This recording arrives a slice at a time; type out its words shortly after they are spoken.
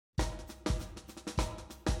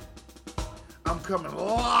I'm coming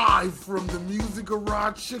live from the Music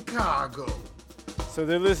Garage, Chicago. So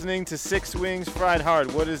they're listening to Six Wings Fried Hard.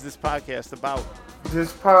 What is this podcast about?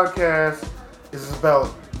 This podcast is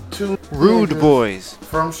about two Rude niggas boys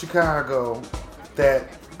from Chicago that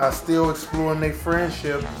are still exploring their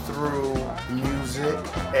friendship through music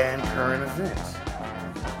and current events.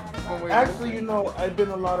 Actually, I've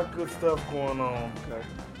been a lot of good stuff going on. Okay.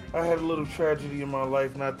 I had a little tragedy in my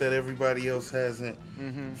life, not that everybody else hasn't,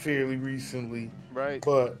 fairly recently. Right.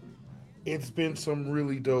 But it's been some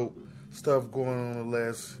really dope stuff going on the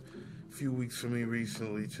last few weeks for me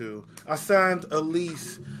recently, too. I signed a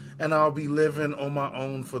lease, and I'll be living on my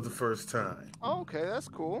own for the first time. Oh, okay, that's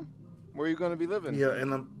cool. Where are you going to be living? Yeah, in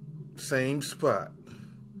the same spot.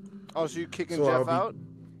 Oh, so you're kicking Jeff out?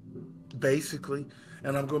 Basically.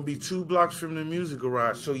 And I'm going to be 2 blocks from the Music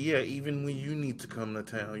Garage. So, yeah, even when you need to come to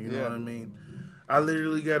town, you know what I mean? I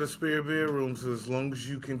literally got a spare bedroom, so as long as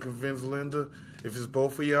you can convince Linda, if it's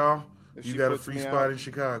both of y'all, you got a free spot in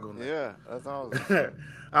Chicago now. Yeah, that's awesome.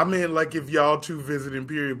 I mean, like, if y'all 2 visiting,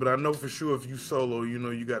 period. But I know for sure if you solo,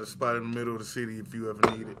 you got a spot in the middle of the city if you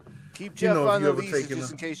ever need it. Keep Jeff on the lease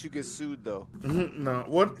just in case you get sued, though. No.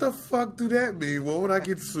 What the fuck do that mean? What would I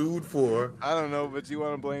get sued for? I don't know, but you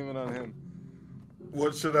want to blame it on him.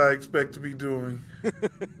 What should I expect to be doing?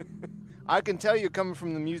 I can tell you're coming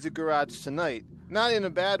from the Music Garage tonight. Not in a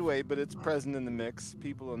bad way, but it's present in the mix.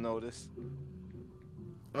 People will notice.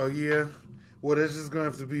 Oh, yeah? Well, that's just going to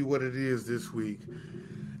have to be what it is this week.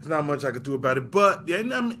 There's not much I could do about it. But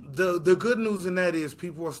the good news in that is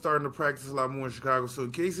people are starting to practice a lot more in Chicago. So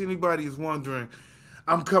in case anybody is wondering,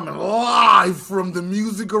 I'm coming live from the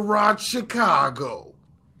Music Garage, Chicago.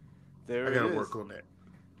 There I got to work on that.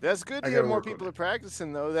 That's good to hear more people are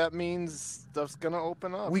practicing, though. That means stuff's going to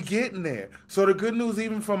open up. We getting there. So the good news,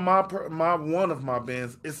 even from my one of my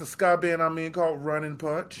bands, it's a ska band I'm in called Running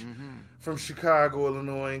Punch from Chicago,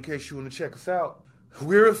 Illinois, in case you want to check us out.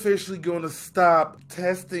 We're officially going to stop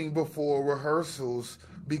testing before rehearsals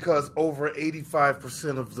because over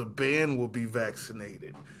 85% of the band will be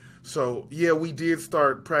vaccinated. So, yeah, we did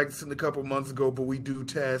start practicing a couple months ago, but we do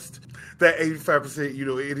test. That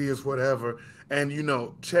 85%, it is whatever. And,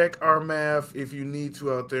 check our math if you need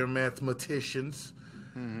to out there, mathematicians.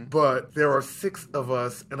 But there are 6 of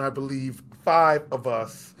us, and I believe 5 of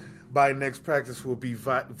us by next practice will be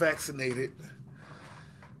vaccinated.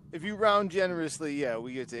 If you round generously, yeah,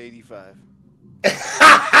 we get to 85.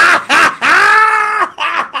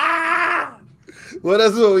 Well,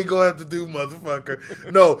 that's what we gonna have to do,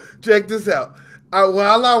 motherfucker. No, check this out.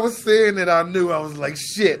 While I was saying it, I knew I was like,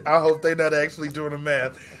 shit, I hope they're not actually doing the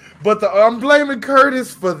math. But I'm blaming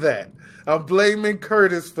Curtis for that.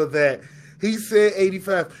 He said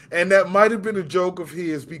 85, and that might have been a joke of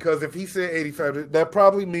his because if he said 85, that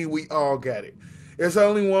probably means we all got it. There's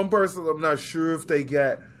only one person I'm not sure if they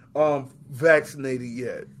got vaccinated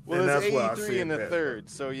yet. Well, and there's that's why I 83 said and a that. third,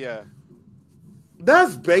 so yeah.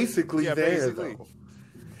 That's basically there, basically. though.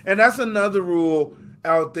 And that's another rule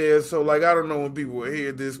out there. So, I don't know when people will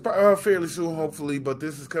hear this. Fairly soon, hopefully, but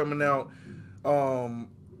this is coming out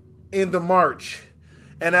in the March.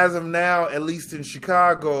 And as of now, at least in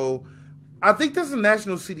Chicago, I think there's a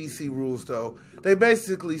national CDC rules, though. They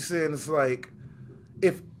basically saying it's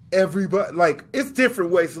if everybody, it's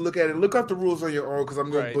different ways to look at it. Look up the rules on your own because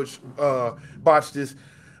I'm going to botch this.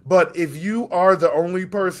 But if you are the only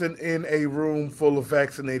person in a room full of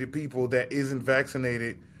vaccinated people that isn't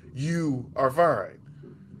vaccinated, you are fine.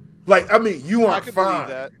 You aren't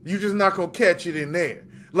fine. You're just not going to catch it in there.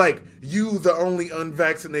 You, the only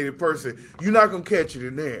unvaccinated person, you're not going to catch it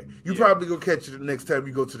in there. You're probably going to catch it the next time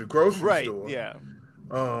you go to the grocery store. Right, yeah.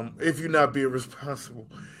 If you're not being responsible.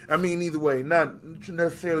 I mean, either way, not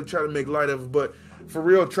necessarily trying to make light of it, but for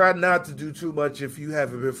real, try not to do too much if you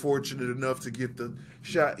haven't been fortunate enough to get the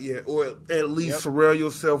shot yet, or at least surround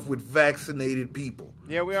yourself with vaccinated people.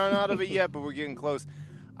 Yeah, we aren't out of it yet, but we're getting close.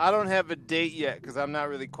 I don't have a date yet because I'm not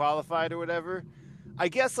really qualified or whatever. I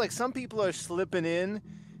guess some people are slipping in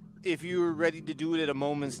if you're ready to do it at a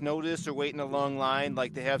moment's notice or waiting a long line,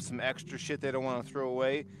 they have some extra shit they don't want to throw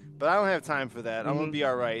away. But I don't have time for that. I'm going to be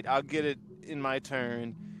all right. I'll get it in my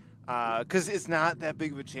turn because it's not that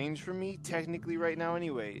big of a change for me technically right now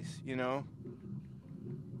anyways,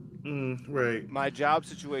 Right. My job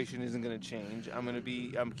situation isn't going to change.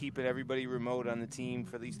 I'm keeping everybody remote on the team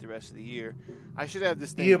for at least the rest of the year. I should have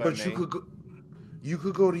this thing by but May. you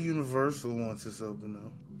could go to Universal once it's open,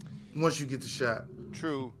 though. Once you get the shot.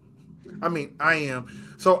 True. I mean, I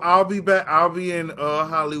am. So I'll be back. I'll be in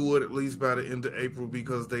Hollywood at least by the end of April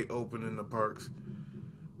because they open in the parks.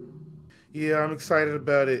 Yeah, I'm excited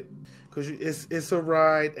about it. Because it's a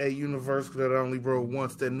ride at Universal that I only rode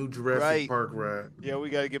once, that new Jurassic Right. Park ride. Yeah, we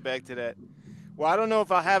got to get back to that. Well, I don't know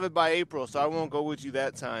if I'll have it by April, so I won't go with you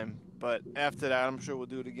that time. But after that, I'm sure we'll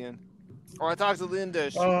do it again. Or I talked to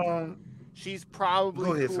Linda. She's probably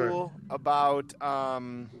Go ahead, cool about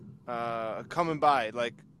coming by.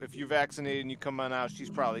 Like, if you're vaccinated and you come on out, she's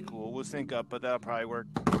probably cool. We'll sync up, but that'll probably work.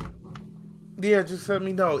 Yeah, just let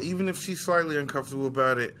me know. Even if she's slightly uncomfortable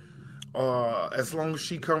about it, as long as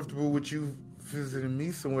she's comfortable with you visiting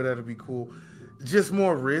me somewhere, that'll be cool. Just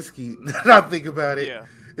more risky. Now I think about it. Yeah.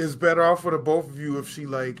 It's better off for the both of you if she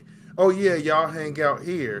like, oh yeah, y'all hang out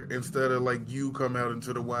here instead of like you come out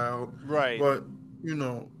into the wild. Right. But you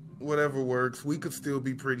know, whatever works, we could still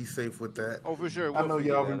be pretty safe with that. Oh, for sure. I know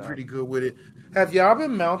y'all been pretty good with it. Have y'all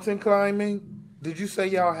been mountain climbing? Did you say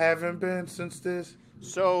y'all haven't been since this?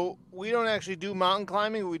 So we don't actually do mountain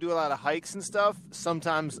climbing. We do a lot of hikes and stuff,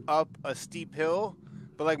 sometimes up a steep hill.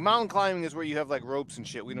 But like mountain climbing is where you have like ropes and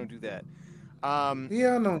shit. We don't do that. Yeah, I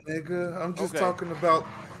know, nigga. I'm just Okay. talking about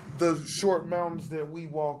the short mountains that we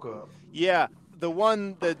walk up. Yeah, the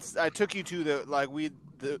one that I took you to,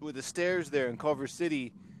 with the stairs there in Culver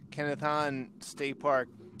City, Kenneth Hahn State Park.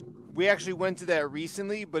 We actually went to that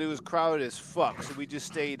recently, but it was crowded as fuck. So we just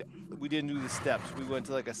stayed. We didn't do the steps. We went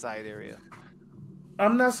to like a side area.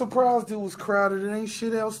 I'm not surprised it was crowded. There ain't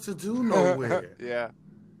shit else to do nowhere. Yeah.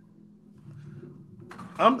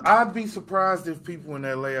 I'd be surprised if people in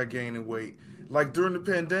LA are gaining weight. Like during the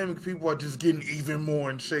pandemic, people are just getting even more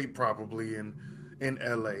in shape probably in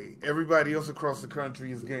LA. Everybody else across the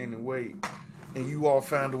country is gaining weight, and you all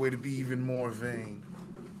found a way to be even more vain.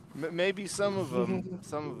 Maybe some of them,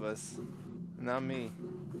 some of us, not me.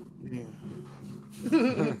 Yeah.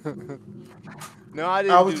 No, I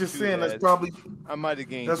didn't. I was do just too saying bad. I might have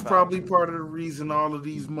gained. that's 5. probably part of the reason all of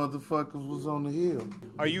these motherfuckers was on the hill.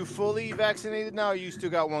 Are you fully vaccinated now? Or you still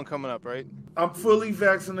got one coming up, right? I'm fully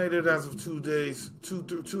vaccinated as of 2 days, 2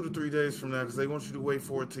 to 3 days from now, because they want you to wait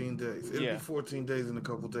 14 days. It'll Yeah. be 14 days in a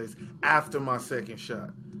couple days after my second shot.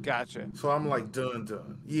 Gotcha. So I'm like done.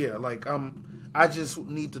 Yeah, like I just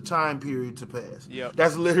need the time period to pass. Yep.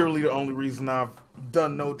 That's literally the only reason I've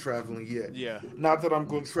done no traveling yet. Yeah. Not that I'm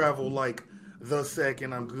going to travel like the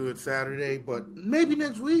second I'm good Saturday, but maybe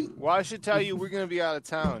next week. Well, I should tell you, we're going to be out of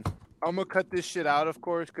town. I'm going to cut this shit out, of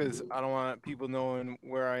course, because I don't want people knowing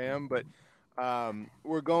where I am, but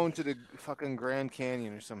we're going to the fucking Grand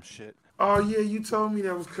Canyon or some shit. Oh, yeah, you told me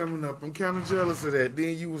that was coming up. I'm kind of jealous of that.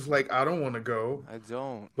 Then you was like, I don't want to go. I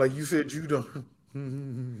don't. Like you said, you don't.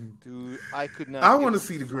 Dude, I could not. I give want a to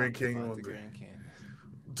see the Grand fuck Canyon about one the day. Grand Canyon.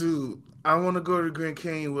 Dude, I want to go to the Grand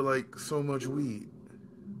Canyon with like so much weed.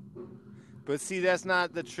 But see, that's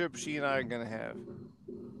not the trip she and I are going to have.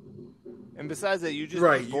 And besides that, you just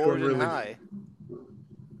Right, be you bored don't really- and high.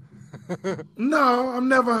 No, I'm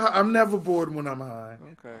never bored when I'm high.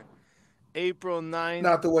 Okay. April 9th.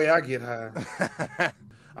 Not the way I get high.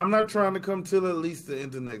 I'm not trying to come till at least the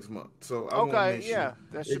end of next month. So I won't Okay, miss yeah, you.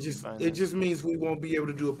 that should be fine then. It just means we won't be able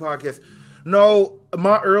to do a podcast. No,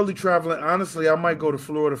 my early traveling, honestly, I might go to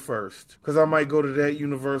Florida first. Because I might go to that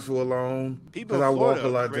Universal alone. People Because in I walk Florida a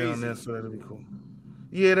are lot down crazy. there, so that'll be cool.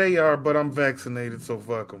 Yeah, they are, but I'm vaccinated, so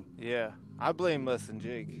fuck them. Yeah. I blame less than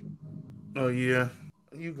Jake. Oh, yeah.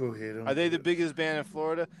 You go ahead. Are they the biggest band in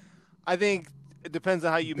Florida? I think it depends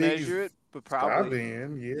on how you Biggest measure it, but ska probably.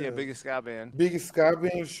 band? Yeah. Yeah, biggest ska band. Biggest ska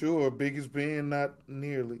band, sure. Biggest band, not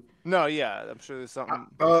nearly. No, yeah, I'm sure there's something.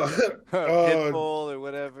 Pitbull. Pitbull or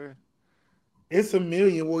whatever. It's a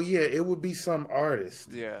million. Well, yeah, it would be some artist.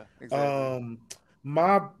 Yeah, exactly.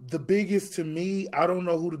 The biggest to me, I don't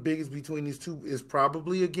know who the biggest between these two is.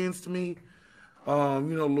 Probably Against Me.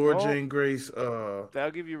 Laura Oh. Jane Grace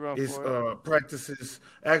That'll give you room is for it. practices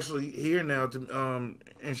actually here now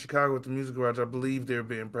in Chicago at the Music Garage. I believe they're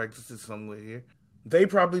being practices somewhere here. They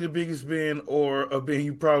probably the biggest band, or a band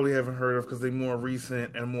you probably haven't heard of because they're more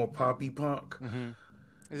recent and more poppy punk.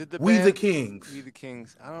 Is it the We band? the Kings. We the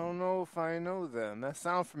Kings. I don't know if I know them. That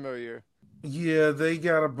sounds familiar. Yeah, they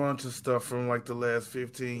got a bunch of stuff from like the last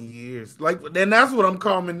 15 years. Like, and that's what I'm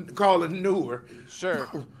calling newer. Sure.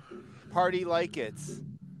 Party Like It's.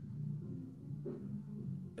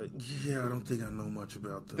 Yeah, I don't think I know much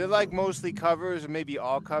about them. They're like mostly covers, or maybe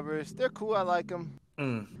all covers. They're cool. I like them.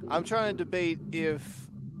 I'm trying to debate if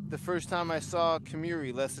the first time I saw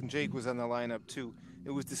Kamuri, Less Than Jake was on the lineup too. It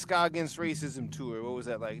was the Ska Against Racism tour. What was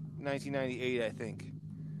that, like 1998, I think?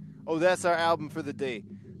 Oh, that's our album for the day.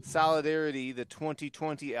 Solidarity, the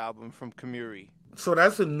 2020 album from Kamuri. So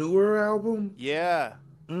that's a newer album? Yeah.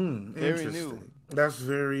 Very Interesting. new. That's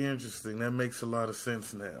very interesting. That makes a lot of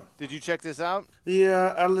sense now. Did you check this out?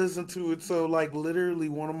 Yeah, I listened to it. So, like, literally,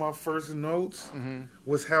 one of my first notes Mm-hmm.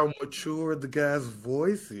 was how mature the guy's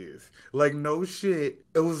voice is. Like, no shit.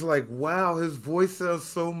 It was like, wow, his voice sounds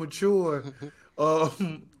so mature.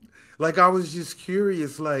 Um, like, I was just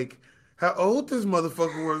curious, like, how old this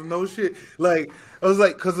motherfucker was. No shit. Like, I was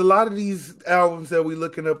like, because a lot of these albums that we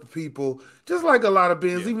looking up for people, just like a lot of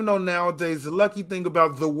bands, Yeah. even though nowadays the lucky thing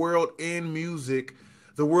about the world and music,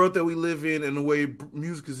 the world that we live in and the way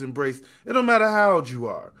music is embraced, it don't matter how old you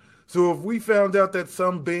are. So if we found out that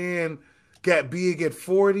some band got big at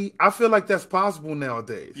 40, I feel like that's possible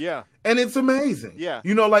nowadays. Yeah. And it's amazing. Yeah.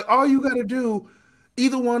 You know, like all you got to do,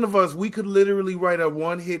 either one of us, we could literally write a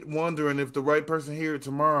one hit wonder, and if the right person hear it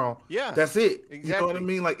tomorrow, Yeah. that's it. You know what I Exactly.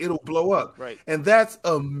 mean? Like it'll blow up. Right. And that's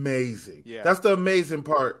amazing. Yeah. That's the amazing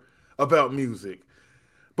part about music.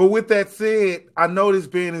 But with that said, I know this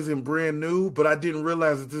band isn't brand new, but I didn't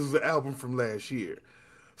realize that this was an album from last year.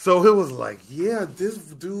 So it was like, yeah, this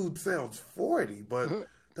dude sounds 40, but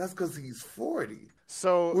that's because he's 40,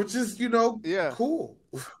 So, which is, you know, yeah. cool.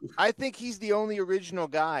 I think he's the only original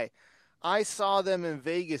guy. I saw them in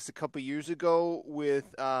Vegas a couple years ago with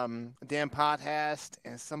Dan Pothast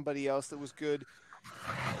and somebody else that was good.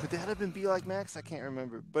 Could that have been Be Like Max? I can't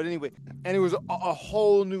remember. But anyway, and it was a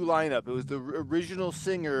whole new lineup. It was the original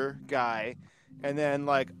singer guy, and then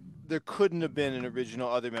like there couldn't have been an original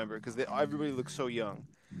other member because everybody looked so young.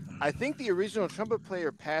 I think the original trumpet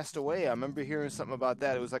player passed away. I remember hearing something about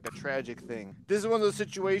that. It was like a tragic thing. This is one of those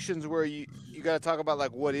situations where you got to talk about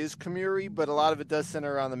like what is Kamuri, but a lot of it does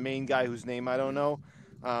center around the main guy whose name I don't know.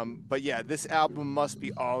 But yeah, this album must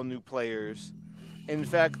be all new players. In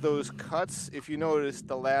fact, those cuts, if you notice,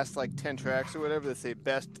 the last like 10 tracks or whatever that say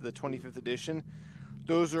best to the 25th edition,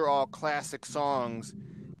 those are all classic songs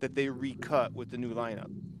that they recut with the new lineup.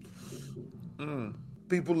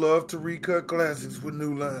 People love to recut classics with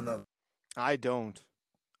new lineup. I don't.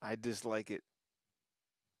 I dislike it.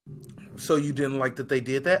 So you didn't like that they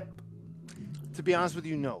did that? To be honest with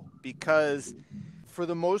you, no. Because for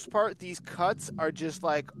the most part, these cuts are just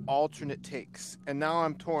like alternate takes. And now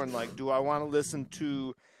I'm torn. Like, do I want to listen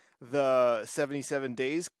to the 77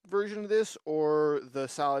 Days version of this or the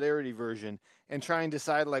Solidarity version? And try and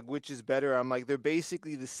decide like which is better. I'm like, they're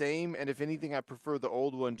basically the same. And if anything, I prefer the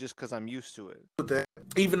old one just because I'm used to it. With that,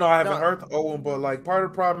 even though I haven't No. heard the old one, but like part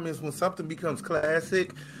of the problem is when something becomes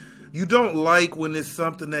classic, you don't like when it's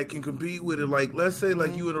something that can compete with it. Like, let's say,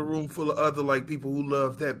 like you in a room full of other like people who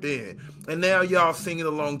love that band, and now y'all singing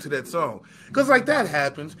along to that song, because like that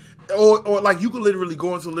happens, or like you could literally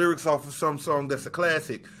go into lyrics off of some song that's a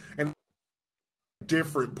classic, and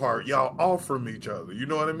different part y'all off from each other. You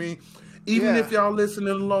know what I mean? Even Yeah. if y'all listening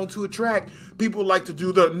along to a track, people like to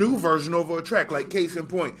do the new version over a track. Like case in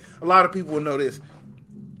point, a lot of people will know this.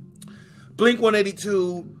 Blink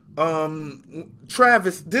 182,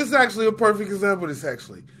 Travis. This is actually a perfect example of this.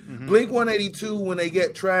 Actually, Blink 182, when they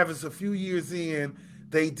get Travis a few years in,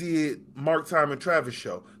 they did Mark Time and Travis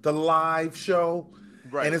show, the live show,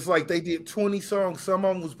 Right. and it's like they did 20 songs. Some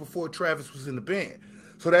of them was before Travis was in the band,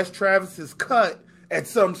 so that's Travis's cut at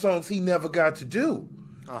some songs he never got to do.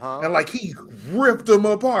 Uh-huh. And like he ripped them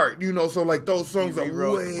apart, you know. So like those songs are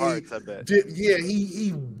rewrote the way, parts, I bet. yeah.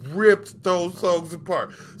 He ripped those songs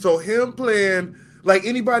apart. So him playing like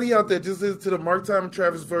anybody out there, just listen to the Mark Time and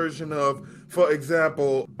Travis version of, for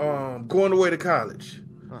example, Going Away to College.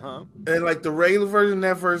 Uh-huh. And like the regular version,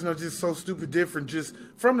 that version are just so stupid different, just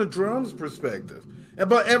from the drums perspective. And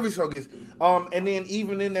but every song is, and then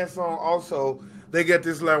even in that song also, they get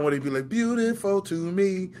this line where they be like, "Beautiful to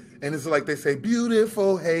me," and it's like they say,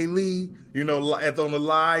 "Beautiful Haley," you know, on the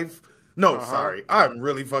live. No, sorry, I'm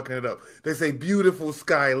really fucking it up. They say, "Beautiful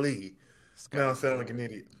Sky Lee." Now I sound like an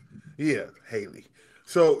idiot. Yeah, Haley.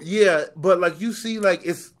 So yeah, but like you see, like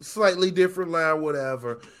it's slightly different line,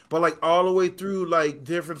 whatever. But like all the way through, like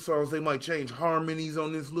different songs, they might change harmonies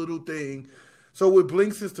on this little thing. So with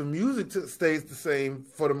Blink System, music stays the same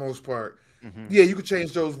for the most part. Yeah, you could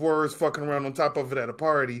change those words fucking around on top of it at a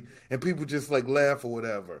party, and people just like laugh or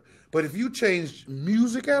whatever. But if you change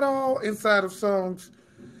music at all inside of songs,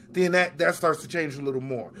 then that starts to change a little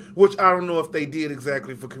more. Which I don't know if they did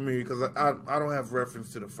exactly for Community, because I don't have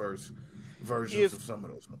reference to the first versions of some of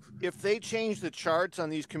those songs. If they change the charts on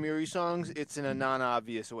these Kamuri songs, it's in a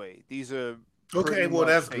non-obvious way. These are Okay, pretty well much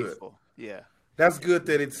that's good. faithful. Yeah. That's good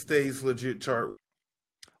that it stays legit chart.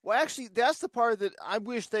 Well, actually, that's the part that I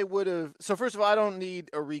wish they would have. So, first of all, I don't need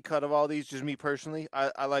a recut of all these, just me personally.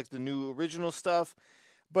 I like the new original stuff.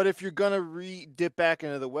 But if you're going to dip back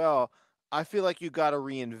into the well, I feel like you got to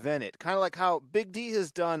reinvent it. Kind of like how Big D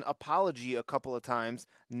has done Apology a couple of times,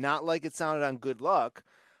 not like it sounded on Good Luck,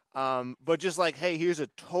 but just like, hey, here's a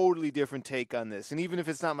totally different take on this. And even if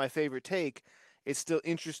it's not my favorite take, it's still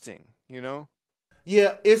interesting, you know?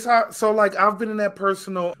 Yeah, it's hard. So like I've been in that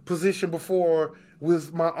personal position before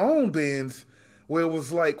with my own bands where it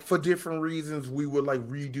was like for different reasons we would like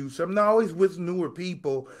redo something. Not always with newer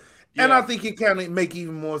people. And I Yeah. think it kind of make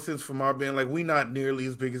even more sense from our band. Like we not nearly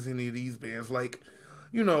as big as any of these bands. Like,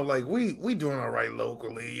 like we doing all right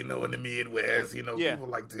locally, in the Midwest. Yeah. People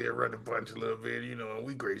like to run a bunch a little bit, and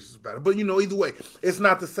we gracious about it. But either way, it's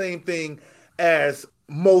not the same thing as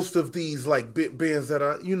most of these like bands that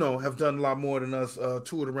are have done a lot more than us,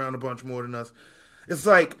 toured around a bunch more than us. It's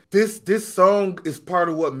like this song is part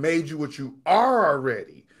of what made you what you are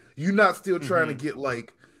already. You're not still trying to Hmm. get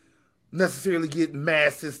like necessarily get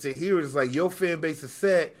masses to hear it. It's like your fan base is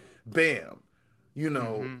set, bam.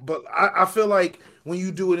 Hmm. But I feel like when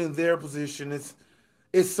you do it in their position, it's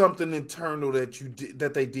something internal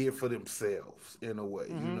that they did for themselves in a way.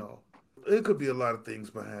 Hmm. It could be a lot of things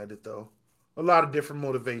behind it though. A lot of different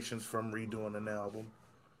motivations from redoing an album.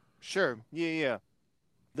 Sure. Yeah, yeah.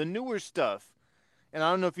 The newer stuff, and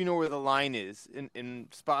I don't know if you know where the line is. In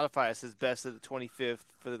Spotify, it says best of the 25th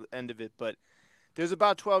for the end of it, but there's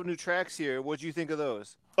about 12 new tracks here. What do you think of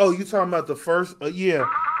those? Oh, you talking about the first? Yeah.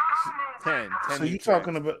 10 So new you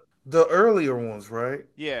talking tracks. about the earlier ones, right?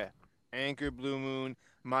 Yeah. Anchor, Blue Moon,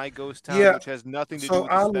 My Ghost Town, Yeah. which has nothing to do So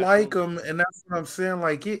with the I like specials. them, and that's what I'm saying.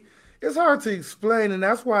 Like it's hard to explain, and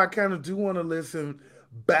that's why I kind of do want to listen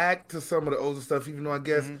back to some of the older stuff, even though I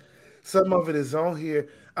guess Hmm. some of it is on here.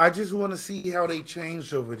 I just want to see how they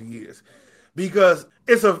changed over the years, because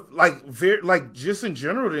it's a like very like just in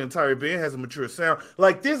general, the entire band has a mature sound.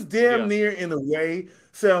 Like this, damn Yeah. near in a way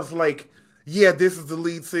sounds like yeah, this is the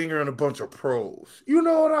lead singer and a bunch of pros. You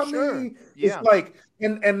know what I Sure. mean? It's Yeah. like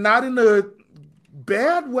and not in a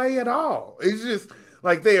bad way at all. It's just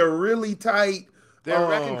like they are really tight. They're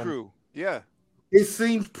Wrecking Um, Crew. Yeah. it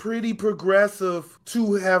seems pretty progressive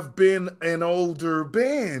to have been an older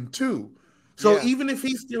band too. So Yeah. even if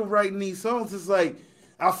he's still writing these songs, it's like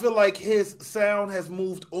I feel like his sound has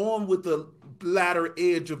moved on with the latter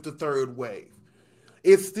edge of the third wave.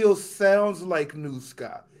 It still sounds like New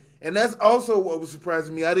Scott. And that's also what was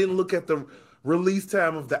surprising me. I didn't look at the release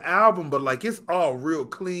time of the album, but like it's all real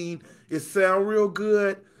clean. It sound real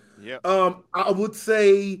good. Yep. I would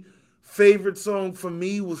say favorite song for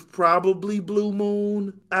me was probably Blue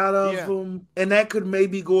Moon out of Yeah. them. And that could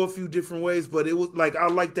maybe go a few different ways, but it was like I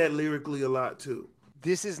like that lyrically a lot too.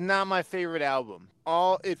 This is not my favorite album.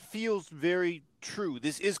 All it feels very true.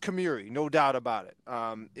 This is Kamiri, no doubt about it.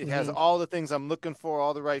 It has Hmm. all the things I'm looking for,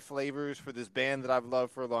 all the right flavors for this band that I've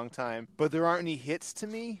loved for a long time. But there aren't any hits to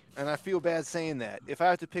me, and I feel bad saying that. If I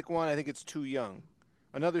have to pick one, I think it's Too Young.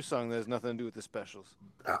 Another song that has nothing to do with the specials.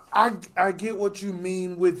 I get what you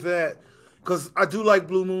mean with that because I do like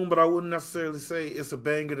Blue Moon, but I wouldn't necessarily say it's a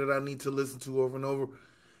banger that I need to listen to over and over.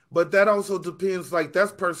 But that also depends, like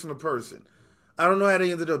that's person to person. I don't know how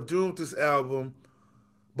they ended up doing with this album,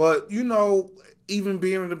 but even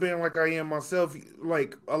being in a band like I am myself,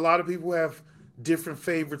 like a lot of people have different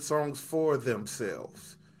favorite songs for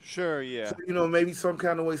themselves. Sure, So yeah. maybe some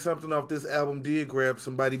kind of way something off this album did grab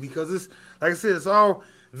somebody because it's like I said, it's all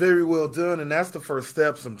very well done, and that's the first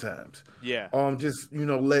step sometimes. Yeah. Just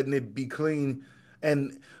letting it be clean,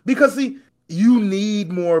 and because see, you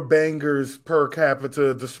need more bangers per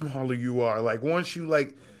capita the smaller you are. Like once you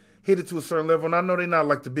like hit it to a certain level, and I know they're not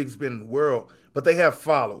like the biggest band in the world, but they have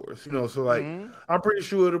followers. So like Hmm. I'm pretty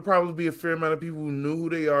sure it'll probably be a fair amount of people who knew who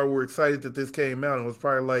they are, were excited that this came out, and was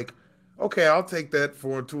probably like, okay, I'll take that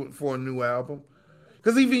for a new album.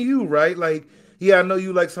 Because even you, right? Like, yeah, I know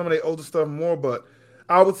you like some of their older stuff more, but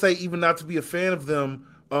I would say even not to be a fan of them,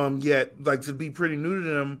 yet like to be pretty new to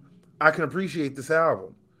them, I can appreciate this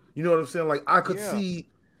album. You know what I'm saying? Like, Yeah.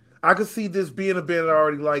 I could see this being a band I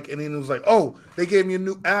already like, and then it was like, oh, they gave me a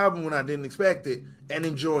new album when I didn't expect it, and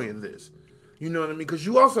enjoying this. You know what I mean? Because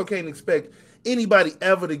you also can't expect anybody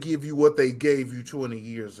ever to give you what they gave you 20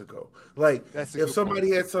 years ago. Like, That's a if good point.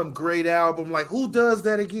 somebody had some great album, like, who does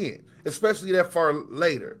that again? Especially that far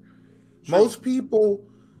later. True. Most people,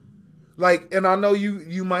 like, and I know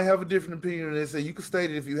you might have a different opinion on this, and you can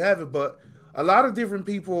state it if you have it, but a lot of different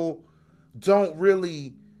people don't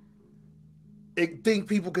really think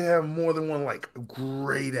people can have more than one, like,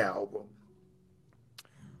 great album,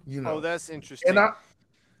 you Oh, know? that's And interesting.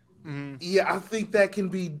 Hmm. yeah, I think that can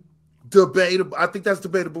be debatable. I think that's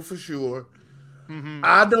debatable for sure. Hmm.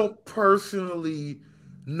 I don't personally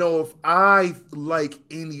know if I like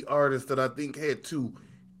any artist that I think had two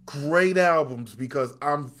great albums because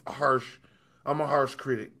I'm harsh I'm a harsh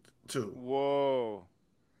critic too. Whoa.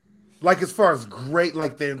 Like as far as great,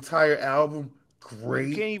 like the entire album, You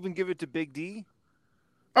great. can't even give it to Big D?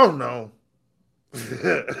 Oh no.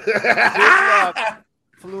 Good Luck,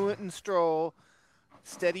 Fluent and Stroll,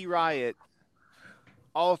 Steady Riot.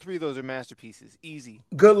 All three of those are masterpieces. Easy.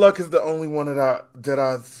 Good Luck is the only one that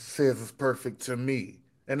I says is perfect to me,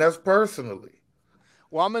 and that's personally.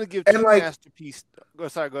 Well, I'm going to give And two like masterpieces. Go,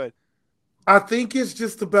 sorry, go ahead. I think it's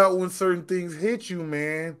just about when certain things hit you,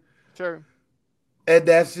 man. Sure. And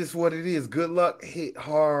that's just what it is. Good Luck hit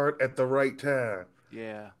hard at the right time.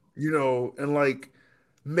 Yeah. And like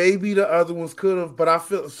maybe the other ones could have, but I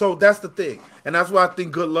feel so that's the thing. And that's why I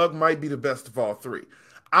think Good Luck might be the best of all three.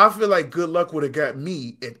 I feel like Good Luck would have got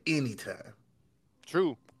me at any time.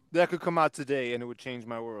 True. That could come out today and it would change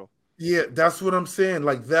my world. Yeah, that's what I'm saying.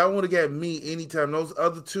 Like that would have got me anytime. Those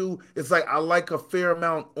other two, it's like I like a fair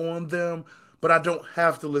amount on them, but I don't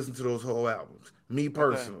have to listen to those whole albums. Me Okay.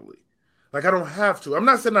 personally. Like I don't have to. I'm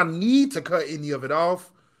not saying I need to cut any of it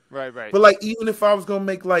off. Right, right. But like even if I was gonna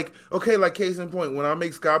make like okay, like case in point, when I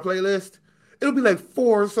make Sky playlist, it'll be like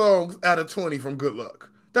 4 songs out of 20 from Good Luck.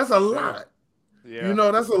 That's a Sure. lot. Yeah.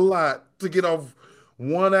 That's a lot to get off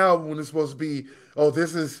one album when it's supposed to be, oh,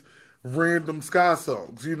 this is random Sky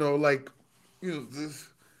songs. This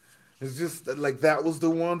it's just like that was the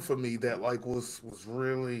one for me that like was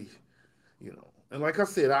really, and like I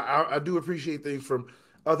said, I do appreciate things from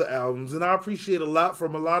other albums, and I appreciate a lot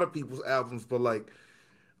from a lot of people's albums, but like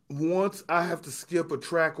once I have to skip a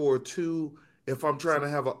track or two if I'm trying to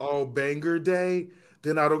have an all banger day,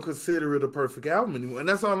 then I don't consider it a perfect album anymore. And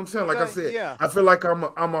that's all I'm saying. Like I Okay. said, Yeah. I feel like I'm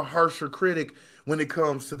a harsher critic when it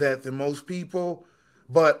comes to that than most people,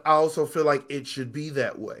 but I also feel like it should be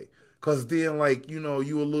that way. Cause then like, you a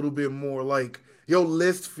little bit more like your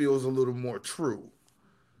list feels a little more true.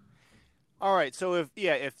 All right. So if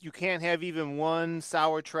you can't have even one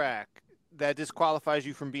sour track that disqualifies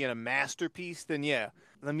you from being a masterpiece, then yeah.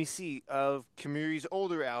 Let me see. Of Kamuri's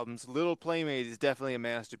older albums, Little Playmate is definitely a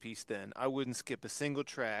masterpiece. Then I wouldn't skip a single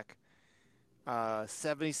track.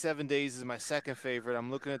 77 Days is my second favorite.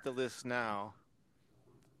 I'm looking at the list now.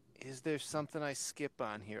 Is there something I skip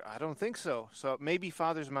on here? I don't think so. So maybe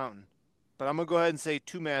Father's Mountain. But I'm gonna go ahead and say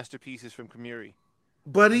two masterpieces from Kamuri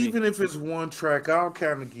But for me. even if it's one track, I'll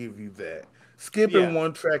kind of give you that. Yeah, Skipping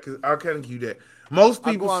one track is I'll kind of give you that. Most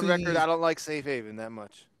I'll go people on see record. I these don't like Safe Haven that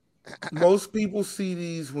much. most people see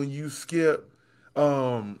these when you skip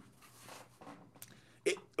um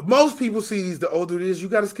most people see these the older it is, you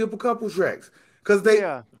gotta skip a couple tracks. Cause they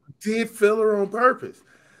Yeah. did filler on purpose.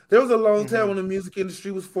 There was a long time Mm-hmm. when the music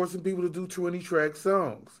industry was forcing people to do 20 track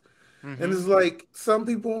songs. And Mm-hmm. it's like some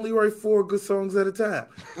people only write 4 good songs at a time.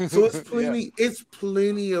 So it's Yeah.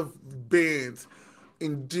 plenty of bands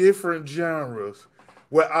in different genres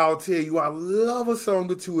where I'll tell you I love a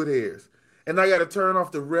song or two of theirs. And I gotta turn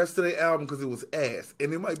off the rest of the album because it was ass.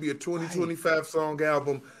 And it might be a 20 Right. 25 song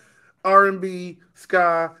album. R&B,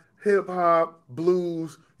 ska, hip hop,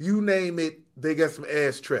 blues, you name it, they got some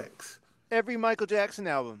ass tracks. Every Michael Jackson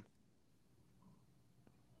album,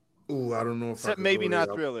 Ooh, I don't know if I except could maybe go there.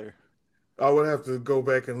 not Thriller. I would have to go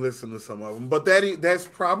back and listen to some of them. But that's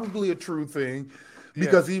probably a true thing Yeah.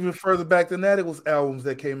 because even further back than that, it was albums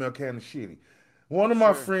that came out kind of shitty. One of my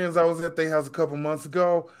Sure. friends, I was at their house a couple months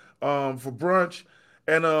ago for brunch,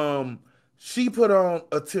 and she put on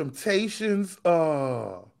a Temptations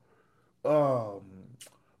um,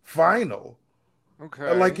 vinyl. Like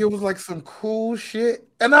Okay. it was like some cool shit.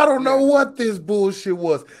 And I don't know Yeah. what this bullshit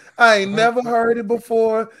was. I ain't never heard it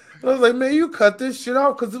before. And I was like, man, you cut this shit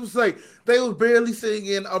off. Cause it was like they was barely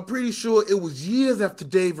singing. I'm pretty sure it was years after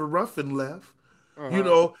David Ruffin left,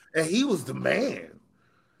 Uh-huh. and he was the man.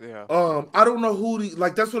 Yeah. I don't know who the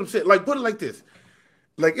like that's what I'm saying. Like put it like this.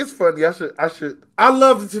 Like it's funny. I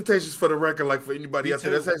love the Temptations for the record, like for anybody Me out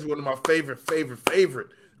there. That's too. actually one of my favorite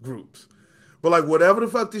groups. But like whatever the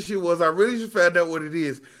fuck this shit was, I really should find out what it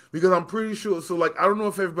is because I'm pretty sure. So like I don't know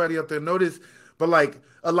if everybody out there noticed, but like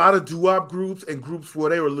a lot of doo-wop groups and groups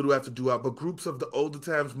where they were a little after doo-wop, but groups of the older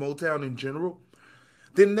times, Motown in general,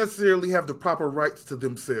 didn't necessarily have the proper rights to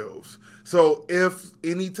themselves. So if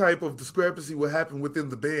any type of discrepancy would happen within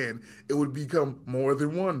the band, it would become more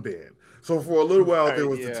than one band. So for a little while there Right.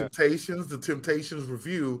 was Yeah. The Temptations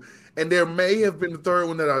Review, and there may have been a third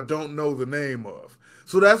one that I don't know the name of.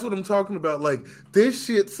 So that's what I'm talking about. Like this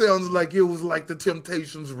shit sounds like it was like the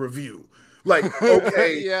Temptations Review. Like,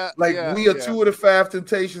 okay, Yeah. like Yeah. we are Yeah. two of the five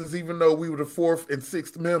Temptations, even though we were the fourth and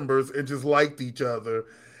sixth members and just liked each other.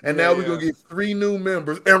 And Yeah. now we're gonna Yeah. get 3 new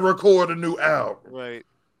members and record a new album. Right.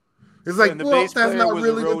 It's like, And the well, bass that's player not was a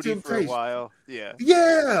really the roadie for a Temptation. while. Yeah.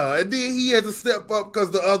 Yeah, and then he had to step up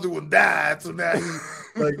because the other one died. So now he,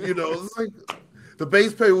 like, it's like the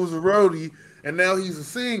bass player was a roadie, and now he's a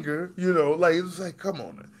singer. Like it's like, come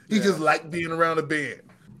on, man. He Yeah. just liked being around a band.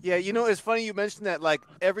 Yeah, it's funny you mentioned that. Like,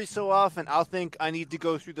 every so often, I'll think I need to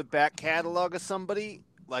go through the back catalog of somebody,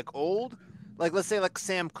 like old. Like, let's say, like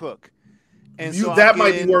Sam Cooke. And so I'll That get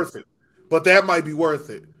might be in. worth it, but that might be worth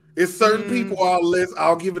it. It's certain Mm, people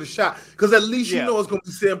I'll give it a shot because at least yeah, it's gonna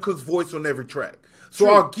be Sam Cooke's voice on every track. So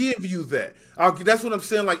true. I'll give you that. That's what I'm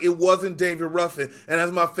saying. Like it wasn't David Ruffin, and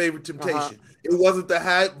that's my favorite Uh huh. Temptation. It wasn't the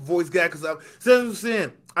high voice guy because I'm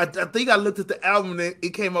saying. I think I looked at the album and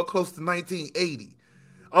it came out close to 1980.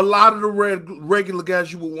 A lot of the regular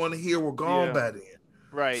guys you would want to hear were gone Yeah, by then.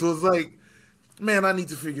 right. So it's like, man, I need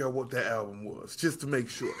to figure out what that album was just to make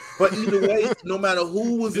sure. But either way, no matter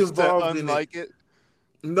who was Just to involved in it, unlike it.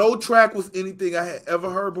 no track was anything I had ever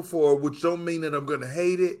heard before, which don't mean that I'm gonna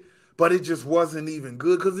hate it, but it just wasn't even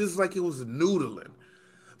good because it's like it was noodling.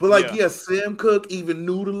 But like, Yeah, yeah, Sam Cooke even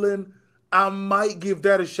noodling, I might give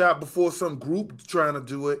that a shot before some group trying to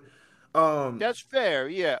do it. Um, that's fair.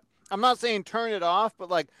 Yeah, I'm not saying turn it off, but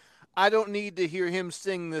like, I don't need to hear him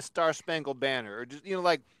sing the Star Spangled Banner or just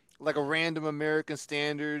like a random American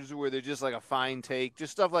standards where they're just like a fine take,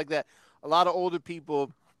 just stuff like that. A lot of older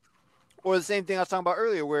people, or the same thing I was talking about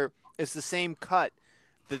earlier, where it's the same cut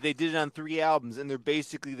that they did it on 3 albums and they're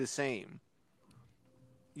basically the same.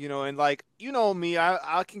 And like, me,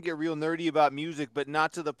 I can get real nerdy about music, but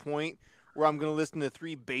not to the point where I'm going to listen to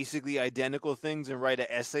 3 basically identical things and write an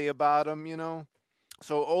essay about them.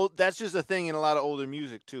 So that's just a thing in a lot of older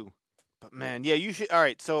music too. But man, yeah, you should. All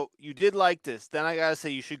right, so you did like this. Then I gotta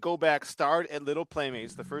say, you should go back, start at Little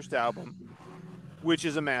Playmates, the first album, which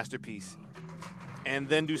is a masterpiece, and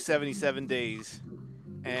then do 77 Days.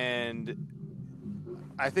 And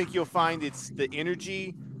I think you'll find it's the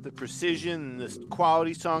energy, the precision, the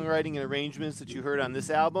quality songwriting and arrangements that you heard on this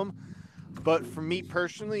album. But for me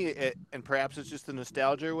personally, and perhaps it's just the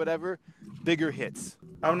nostalgia or whatever, bigger hits.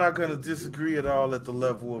 I'm not gonna disagree at all at the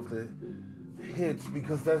level of the hits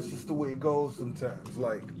because that's just the way it goes sometimes.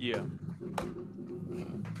 Like Yeah.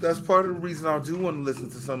 that's part of the reason I do want to listen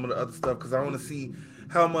to some of the other stuff because I want to see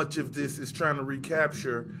how much of this is trying to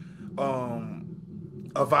recapture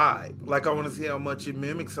a vibe. Like I want to see how much it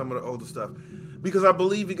mimics some of the older stuff because I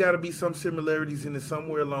believe it got to be some similarities in it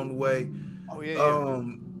somewhere along the way. Oh yeah, yeah.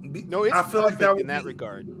 No, it's I feel like that perfect in would that be.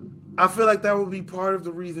 regard. I feel like that would be part of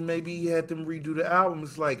the reason maybe he had them redo the album.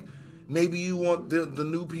 It's like maybe you want the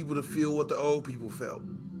new people to feel what the old people felt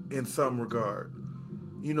in some regard.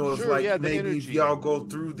 It's Sure, yeah, like the maybe if energy. y'all go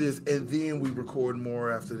through this and then we record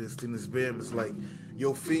more after this than it's been. It's like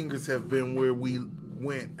your fingers have been where we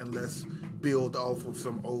went and let's build off of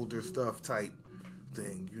some older stuff type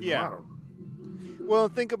thing. I Yeah. don't. Well,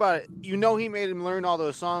 think about it. He made him learn all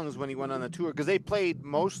those songs when he went on the tour because they played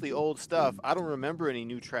mostly old stuff. I don't remember any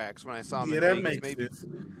new tracks when I saw him Yeah, in that Vegas. makes Maybe. sense.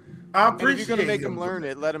 I And if you're gonna appreciate make him him. learn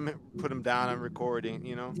it, let him put him down on recording.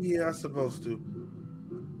 Yeah, I supposed to.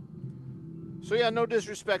 So yeah, no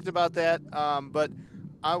disrespect about that. But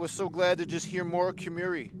I was so glad to just hear more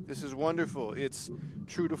Kimuri. This is wonderful. It's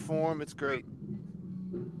true to form. It's great.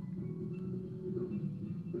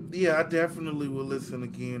 Yeah, I definitely will listen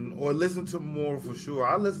again or listen to more for sure.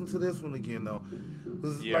 I'll listen to this one again though.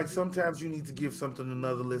 'Cause, Yeah. like sometimes you need to give something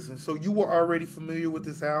another listen. So you were already familiar with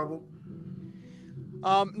this album?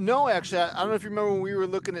 No, actually, I don't know if you remember when we were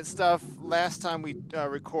looking at stuff last time we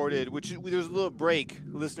recorded, which there's a little break.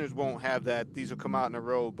 Listeners won't have that; these will come out in a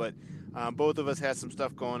row. But both of us had some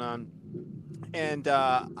stuff going on, and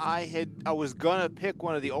I was gonna pick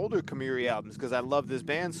one of the older Kamiri albums because I love this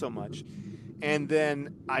band so much, and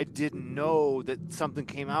then I didn't know that something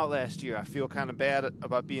came out last year. I feel kind of bad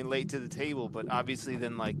about being late to the table, but obviously,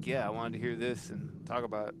 then yeah, I wanted to hear this and talk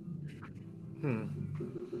about it. Hmm.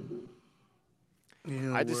 Yeah,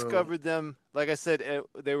 I well, discovered them, like I said,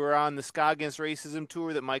 they were on the Ska Against Racism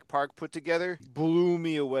tour that Mike Park put together. Blew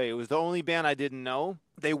me away. It was the only band I didn't know.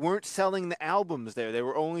 They weren't selling the albums there. They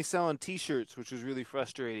were only selling T-shirts, which was really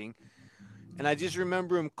frustrating. And I just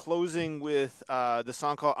remember him closing with the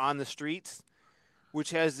song called "On the Streets,"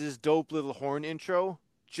 which has this dope little horn intro,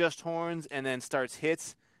 just horns, and then starts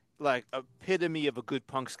hits, like epitome of a good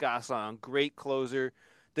punk ska song. Great closer.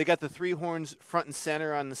 They got the 3 horns front and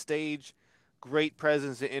center on the stage. Great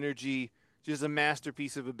presence and energy. Just a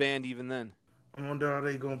masterpiece of a band even then. I wonder how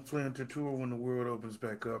they gonna plan to tour when the world opens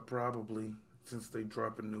back up. Probably since they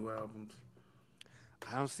dropping new albums.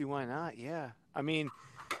 I don't see why not. Yeah. I mean,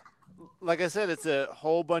 like I said, it's a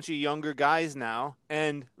whole bunch of younger guys now.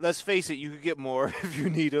 And let's face it, you could get more if you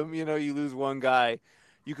need them. You lose one guy.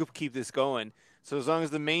 you could keep this going. So as long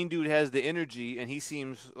as the main dude has the energy, and he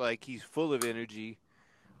seems like he's full of energy,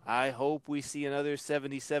 I hope we see another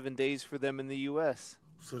 77 days for them in the U.S.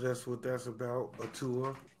 So that's what that's about, a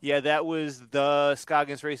tour. Yeah, that was the Ska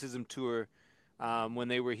Against Racism tour when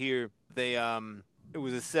they were here. They it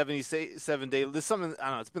was a 77-day. There's something I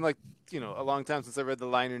don't know. It's been like a long time since I read the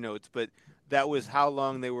liner notes, but that was how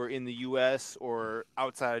long they were in the U.S. or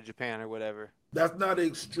outside of Japan or whatever. That's not an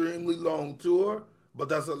extremely long tour, but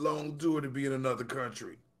that's a long tour to be in another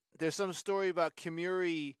country. There's some story about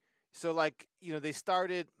Kimuri. So like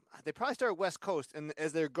they probably started West Coast, and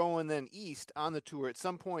as they're going then east on the tour, at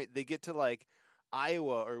some point they get to like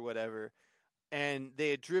Iowa or whatever, and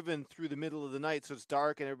they had driven through the middle of the night, so it's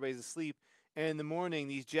dark and everybody's asleep. And in the morning,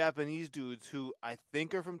 these Japanese dudes who I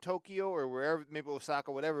think are from Tokyo or wherever, maybe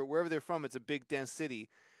Osaka, whatever, wherever they're from, it's a big dense city.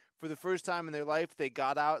 For the first time in their life, they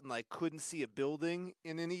got out and like couldn't see a building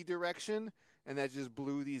in any direction, and that just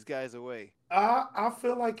blew these guys away. I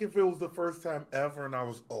feel like if it was the first time ever and I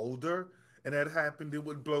was older and that happened, it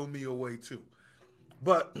would blow me away too.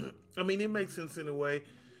 But I mean, it makes sense in a way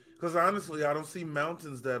because honestly, I don't see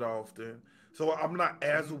mountains that often. So I'm not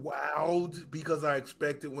as wowed because I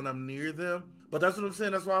expect it when I'm near them. But that's what I'm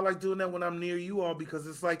saying. That's why I like doing that when I'm near you all because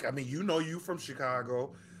it's like, I mean, you from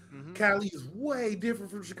Chicago. Hmm. Cali is way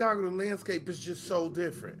different from Chicago. The landscape is just so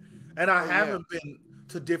different. And I Oh yeah. haven't been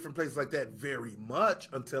to different places like that very much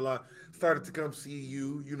until I started to come see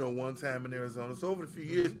you, one time in Arizona. So over the few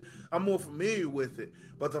years, I'm more familiar with it.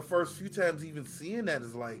 But the first few times even seeing that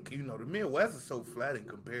is like, the Midwest is so flat in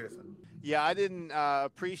comparison. Yeah, I didn't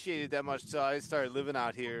appreciate it that much till I started living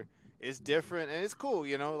out here. It's different and it's cool,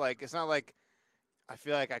 Like it's not like I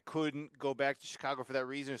feel like I couldn't go back to Chicago for that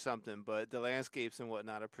reason or something, but the landscapes and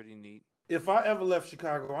whatnot are pretty neat. If I ever left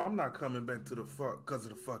Chicago, I'm not coming back to the fuck because of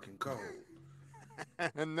the fucking cold.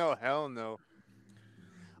 No, hell no.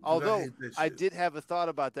 Dude, I Although hate that I shit. did have a thought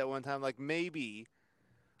about that one time, like maybe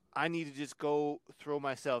I need to just go throw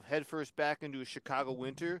myself headfirst back into a Chicago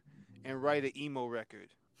winter and write an emo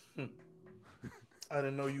record. I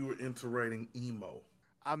didn't know you were into writing emo.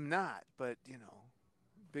 I'm not, but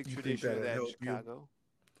big You think tradition of that'd that in help you? Chicago.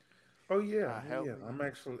 Oh yeah, Help yeah. me.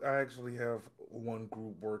 I actually have one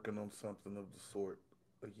group working on something of the sort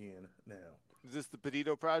again now. Is this the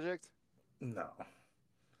Petito project? No,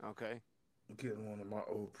 Okay. I'm getting one of my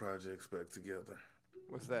old projects back together.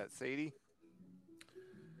 What's that, Sadie?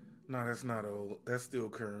 No, that's not old. That's still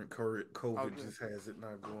current. Current COVID Okay. just has it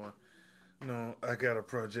not going. No, I got a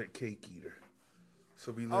project Cake Eater.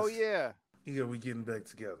 So Oh yeah. we getting back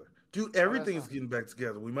together. Dude, Oh, that's everything is not. getting back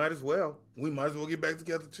together. We might as well. We might as well get back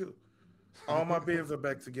together too. All my bands are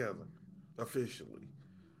back together officially.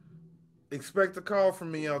 Expect a call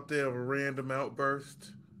from me out there of a random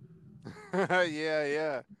outburst. Yeah,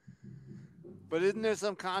 yeah. But isn't there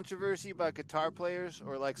some controversy about guitar players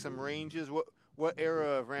or like some ranges? What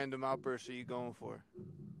era of random outbursts are you going for?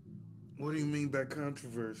 What do you mean by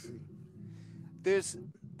controversy? There's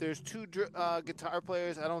there's two guitar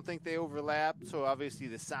players. I don't think they overlap, so obviously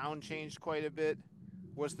the sound changed quite a bit.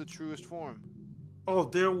 What's the truest form? Oh,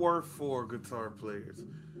 there were four guitar players.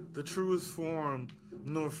 The truest form,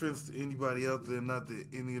 no offense to anybody out there, not that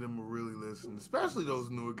any of them are really listening, especially those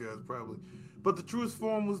newer guys probably. But the truest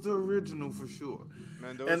form was the original for sure.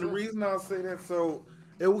 And the Mendoza? reason I'll say that, so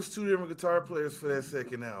it was two different guitar players for that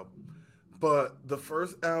second album. But the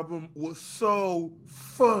first album was so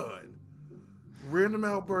fun. Random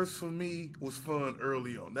Outbursts for me was fun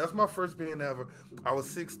early on. That's my first band ever. I was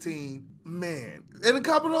 16. Man. And a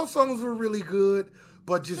couple of those songs were really good,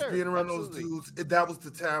 but just Sure, being around those absolutely. dudes, that was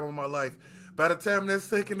the time of my life. By the time that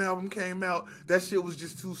second album came out, that shit was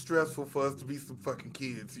just too stressful for us to be some fucking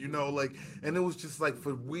kids, like, and it was just like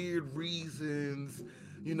for weird reasons,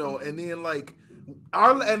 and then like,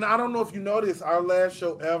 and I don't know if you know this, our last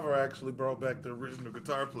show ever actually brought back the original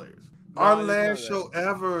guitar players. No, Our I didn't know last that. show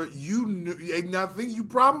ever, you knew, and I think you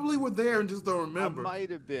probably were there and just don't I remember. might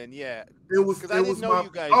have been, yeah, It was, because it I didn't was know my, you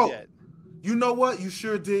guys oh, yet. you know what? You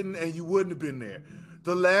sure didn't, and you wouldn't have been there.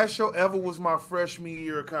 The last show ever was my freshman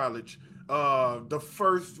year of college, the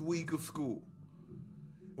first week of school.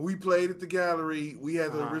 We played at the gallery. We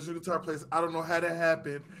had Uh the huh. original guitar players. I don't know how that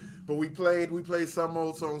happened, but we played some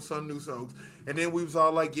old songs, some new songs, and then we was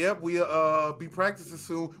all like, "Yep, we'll be practicing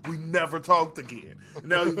soon." We never talked again.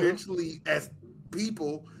 Now, eventually, as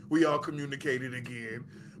people, we all communicated again,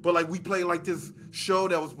 but like we played like this show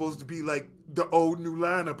that was supposed to be like the old new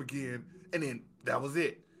lineup again, and then that was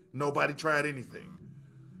it. Nobody tried anything.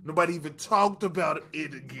 Nobody even talked about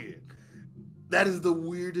it again. That is the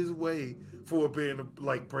weirdest way for a band to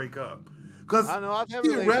like break up. I Because don't know. I've had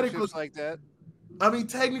theoretically, relationships like that. I mean,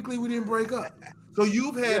 technically we didn't break up. So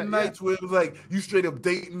you've Yeah, had yeah. nights where it was like you straight up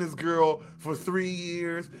dating this girl for 3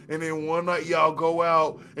 years, and then one night y'all go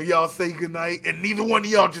out and y'all say goodnight, and neither one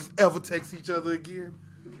of y'all just ever text each other again.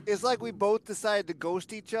 It's like we both decided to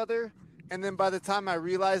ghost each other, and then by the time I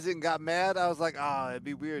realized it and got mad, I was like, "Ah, it'd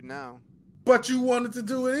be weird now." But you wanted to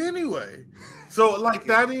do it anyway. So like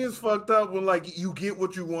that is fucked up when like you get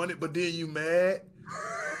what you wanted, but then you mad.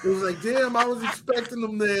 It was like, damn, I was expecting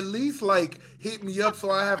them to at least like hit me up so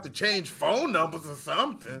I have to change phone numbers or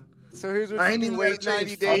something. So here's what I you ain't do: even got to wait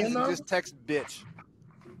change 90 phone days and numbers. just text bitch.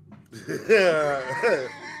 Yeah.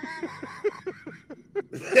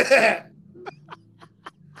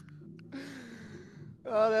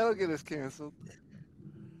 Oh, that'll get us canceled.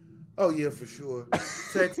 Oh yeah, for sure.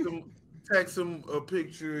 Text them, text them a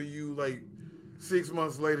picture of you like 6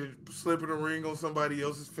 months later slipping a ring on somebody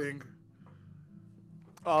else's finger.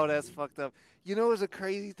 Oh, that's fucked up. You know, it's a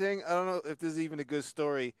crazy thing. I don't know if this is even a good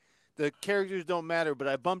story. The characters don't matter, but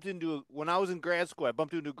I bumped into when I was in grad school. I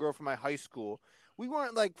bumped into a girl from my high school. We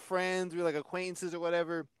weren't like friends, we were like acquaintances or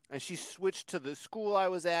whatever. And she switched to the school I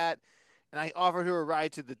was at, and I offered her a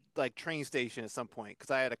ride to the like train station at some point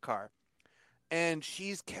because I had a car. And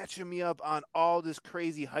she's catching me up on all this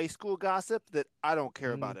crazy high school gossip that I don't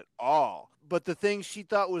care Mm-hmm. about at all. But the thing she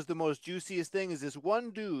thought was the most juiciest thing is this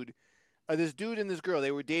one dude, this dude and this girl,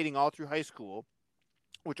 they were dating all through high school,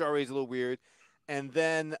 which already is a little weird. And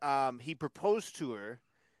then he proposed to her,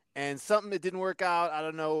 and something that didn't work out. I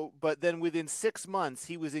don't know. But then within 6 months,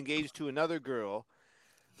 he was engaged to another girl.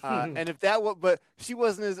 And if that was, but she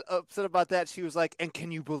wasn't as upset about that. She was like, and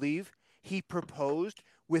can you believe he proposed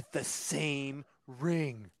with the same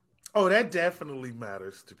ring? Oh, that definitely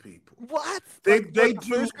matters to people. What? They Like, what? they The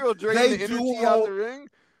do first girl drained they the do energy out the hold ring?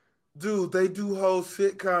 dude, they do whole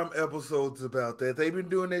sitcom episodes about that. They've been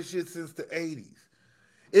doing that shit since the 80s.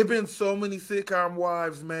 It been so many sitcom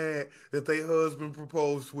wives mad that their husband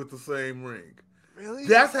proposed with the same ring. Really?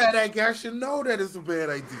 That's how that guy should know that it's a bad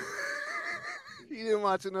idea. He didn't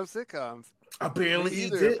watch enough sitcoms. Me Apparently he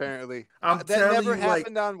either, did. apparently. I'm That telling never you, like,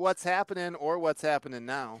 happened on What's Happening or What's Happening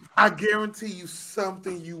Now. I guarantee you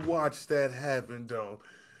something you watched that happened on.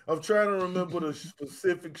 I'm trying to remember the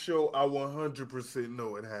specific show I 100%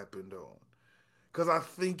 know it happened on. Because I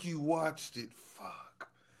think you watched it. Fuck.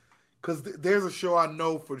 Because there's a show I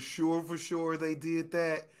know for sure they did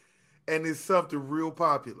that. And it's something real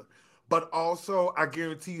popular. But also, I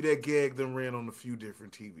guarantee you that gag then ran on a few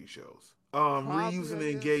different TV shows. Probably, Reusing I the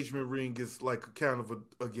guess. engagement ring is like a kind of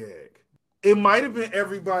a gag. It might have been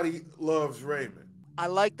Everybody Loves Raymond. I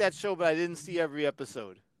like that show, but I didn't see every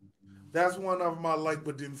episode. That's one of them I like,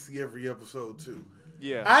 but didn't see every episode too.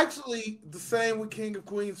 Yeah. Actually, the same with King of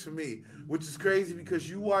Queens for me, which is crazy because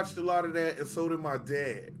you watched a lot of that, and so did my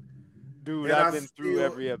dad. Dude, And I've I been through still,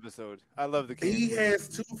 every episode. I love the King of he Queens. has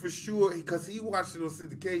two for sure because he watched it on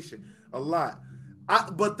syndication a lot.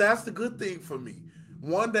 But that's the good thing for me.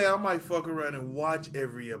 One day I might fuck around and watch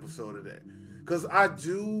every episode of that because I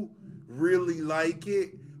do really like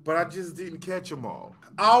it, but I just didn't catch them all.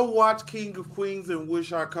 I'll watch King of Queens and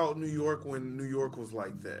wish I caught New York when New York was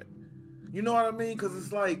like that. You know what I mean? Because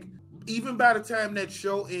it's like, even by the time that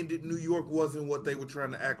show ended, New York wasn't what they were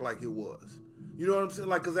trying to act like it was. You know what I'm saying?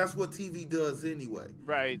 Like, because that's what TV does anyway.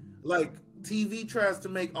 Right. Like, TV tries to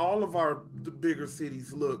make all of our the bigger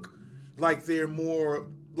cities look like they're more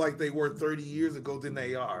like they were 30 years ago than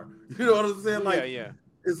they are. You know what I'm saying? Yeah, Like, yeah.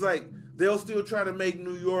 it's like they'll still try to make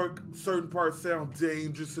New York certain parts sound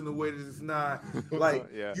dangerous in a way that it's not. Like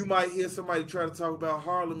Yeah. you might hear somebody try to talk about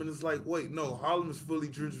Harlem, and it's like, wait, no, Harlem is fully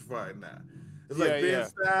gentrified now. It's Yeah, like Ben yeah.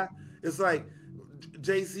 Stein. It's like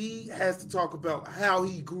Jay Z has to talk about how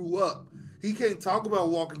he grew up. He can't talk about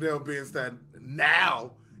walking down Ben Stein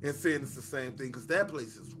now and saying it's the same thing because that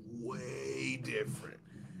place is way different.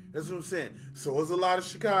 That's what I'm saying. So it's a lot of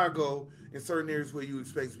Chicago in certain areas where you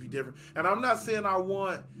expect to be different. And I'm not saying I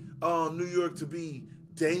want New York to be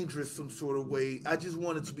dangerous some sort of way. I just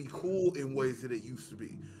want it to be cool in ways that it used to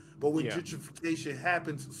be. But when Yeah, gentrification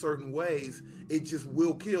happens certain ways, it just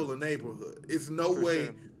will kill a neighborhood. It's no for way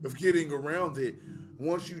sure. of getting around it.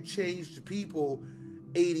 Once you change the people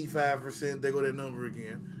 85%, they go that number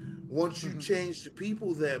again. Once you change the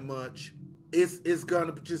people that much, it's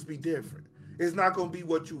gonna just be different. It's not gonna be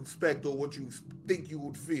what you expect or what you think you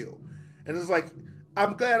would feel. And it's like,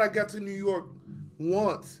 I'm glad I got to New York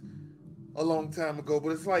once a long time ago, but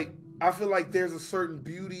it's like I feel like there's a certain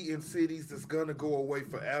beauty in cities that's gonna go away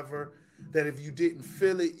forever. That if you didn't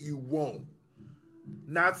feel it, you won't.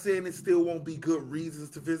 Not saying it still won't be good reasons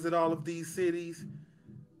to visit all of these cities.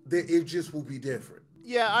 That it just will be different.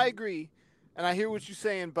 Yeah, I agree. And I hear what you're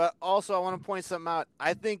saying, but also I want to point something out.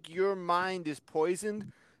 I think your mind is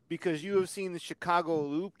poisoned because you have seen the Chicago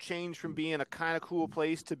Loop change from being a kind of cool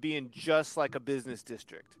place to being just like a business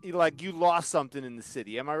district. Like you lost something in the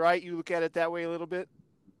city. Am I right? You look at it that way a little bit?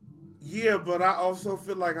 Yeah, but I also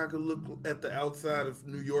feel like I could look at the outside of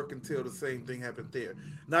New York and tell the same thing happened there.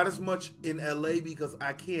 Not as much in LA because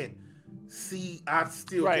I can't see. I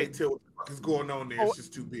still Right. can't tell what the fuck is going on there. Oh, It's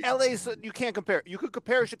just too big. LA's you can't compare. You could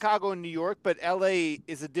compare Chicago and New York, but LA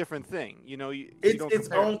is a different thing. You It's don't its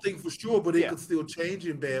compare. own thing for sure, but it Yeah, could still change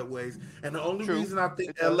in bad ways. And the only true. reason I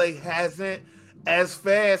think It LA does. hasn't as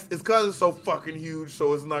fast is because it's so fucking huge,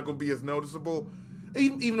 so it's not gonna be as noticeable.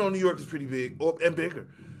 Even though New York is pretty big and bigger,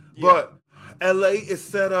 Yeah. but LA is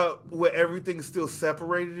set up where everything is still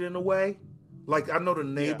separated in a way. Like I know the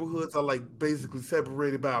Yeah. neighborhoods are like basically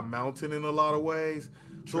separated by a mountain in a lot of ways.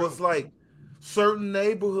 So True. it's like certain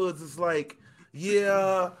neighborhoods it's like,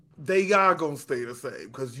 yeah, they are gonna stay the same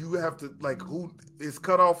because you have to like who is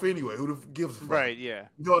cut off anyway. Who gives a fuck? Right. Yeah.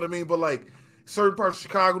 You know what I mean? But like certain parts of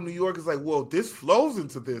Chicago, New York is like, well, this flows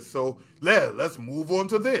into this, so let's move on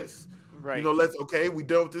to this. You Right. know, let's okay, we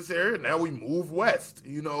done with this area, now we move west.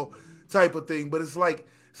 You know, type of thing. But it's like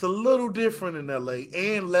it's a little different in LA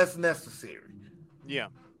and less necessary. Yeah.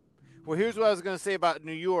 Well, here's what I was going to say about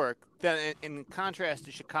New York. Then, in contrast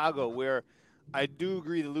to Chicago, where I do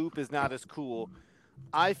agree the Loop is not as cool,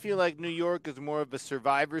 I feel like New York is more of a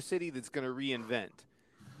survivor city that's going to reinvent.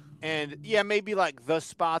 And yeah, maybe like the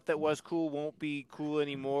spot that was cool won't be cool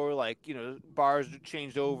anymore. Like, bars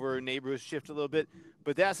changed over, neighborhoods shift a little bit.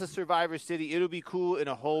 But that's a survivor city. It'll be cool in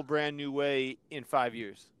a whole brand new way in 5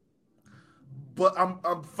 years. But I'm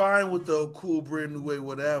fine with the cool brand new way,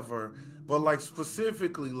 whatever. But like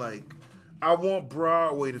specifically, like I want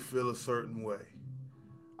Broadway to feel a certain way.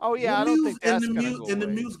 Oh, The yeah, I don't think music that's going to go and the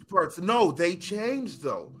away. music parts. No, they changed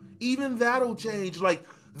though. Even that'll change, like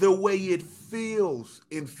the way it feels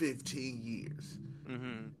in 15 years.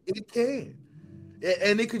 Mm It can,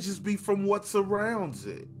 and it could just be from what surrounds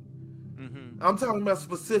it. hmm. Mm hmm. I'm talking about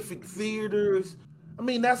specific theaters. I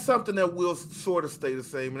mean, that's something that will sort of stay the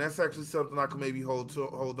same, and that's actually something I can maybe hold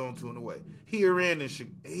on to in a way here and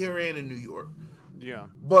in New York. Yeah.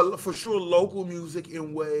 But for sure, local music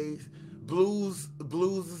in ways. Blues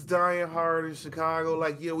is dying hard in Chicago.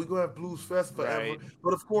 Like, yeah, we gonna have Blues Fest forever, Right.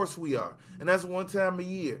 but of course we are, and that's one time a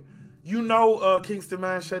year. Kingston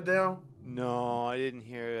Mines shut down. No, I didn't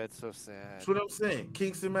hear. That's so sad. That's what I'm saying.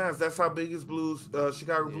 Kingston Mines. That's how big his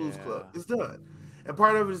Chicago Blues Club Yeah. is done, and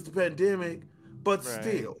part of it is the pandemic. But Right.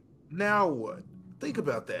 still, now what? Think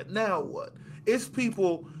about that. Now what? It's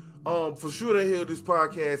people. For sure they hear this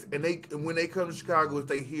podcast, and when they come to Chicago, if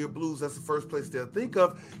they hear blues, that's the first place they'll think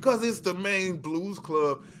of because it's the main blues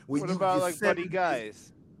club where What you about get like Buddy 70s.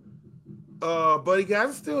 Guys? Buddy Guys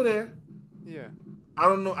is still there. Yeah. I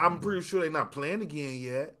don't know. I'm pretty sure they're not playing again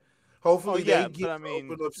yet. Oh Hopefully they yeah, but get I to open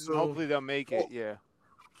mean, up soon. hopefully they'll make it. Oh, Yeah.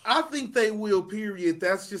 I think they will. Period.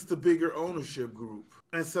 That's just a bigger ownership group,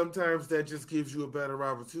 and sometimes that just gives you a better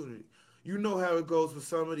opportunity. You know how it goes with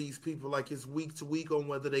some of these people. Like it's week to week on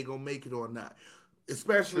whether they gonna make it or not.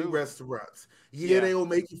 Especially True. restaurants. Yeah, Yeah. they'll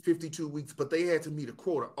make it 52 weeks, but they had to meet a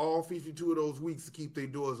quota all 52 of those weeks to keep their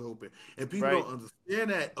doors open. And people Right. don't understand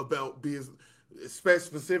that about business,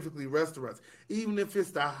 specifically restaurants. Even if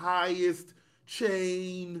it's the highest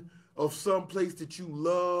chain of some place that you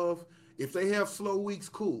love, if they have slow weeks,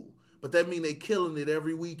 cool. But that means they killing it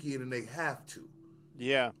every weekend and they have to.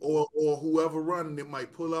 Yeah. Or whoever running it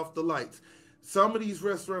might pull off the lights. Some of these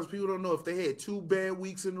restaurants, people don't know if they had 2 bad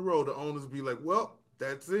weeks in a row, the owners be like, well,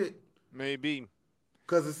 that's it. Maybe.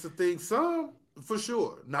 Because it's the thing, some for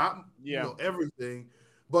sure, not Yeah. everything,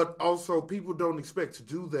 but also people don't expect to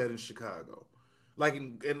do that in Chicago, like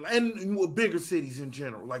in bigger cities in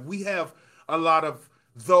general. Like we have a lot of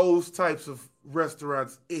those types of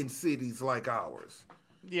restaurants in cities like ours.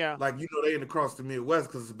 Yeah. Like they in across the Midwest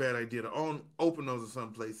because it's a bad idea to open those in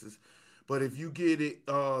some places. But if you get it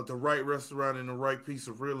the right restaurant and the right piece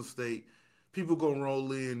of real estate, people gonna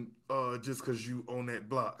roll in just because you own that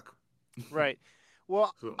block. Right.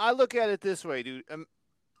 Well, So I look at it this way, dude.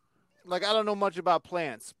 Like I don't know much about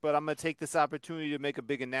plants, but I'm gonna take this opportunity to make a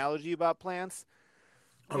big analogy about plants.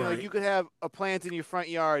 all right. You could have a plant in your front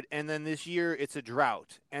yard, and then this year it's a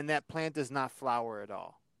drought, and that plant does not flower at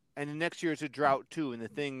all. And the next year it's a drought too, and the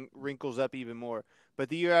thing wrinkles up even more. But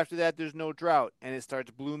the year after that, there's no drought, and it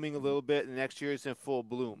starts blooming a little bit, and the next year it's in full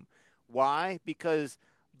bloom. Why? Because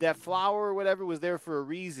that flower or whatever was there for a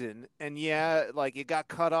reason, and yeah, like it got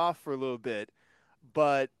cut off for a little bit,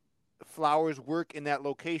 but flowers work in that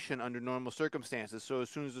location under normal circumstances. So as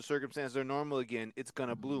soon as the circumstances are normal again, it's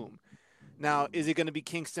gonna bloom. Now, is it going to be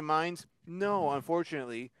Kingston Mines? No,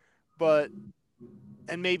 unfortunately. But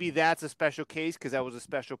And maybe that's a special case because that was a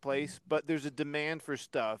special place. But there's a demand for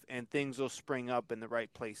stuff, and things will spring up in the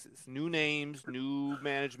right places. New names, new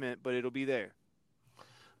management, but it'll be there.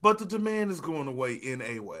 But the demand is going away in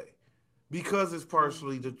a way because it's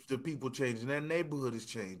partially the people changing. That neighborhood is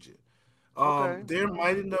changing. Okay. There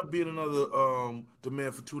might end up being another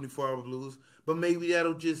demand for 24-hour blues, but maybe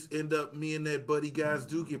that'll just end up me and that buddy guys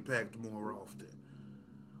do get packed more often.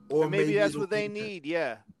 Or And maybe that's it'll what they be need.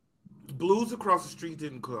 Yeah. Blues across the street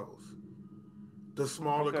didn't close. The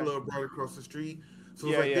smaller Okay. club right across the street. So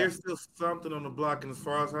it's Yeah, like yeah. there's still something on the block, and as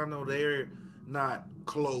far as I know, they're not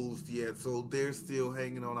closed yet. So they're still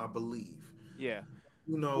hanging on, I believe. Yeah.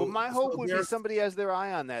 You Well, know, my hope so would be there's somebody has their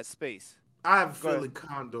eye on that space. I have a Go ahead. feeling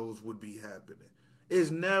condos would be happening. It's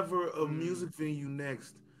never a music venue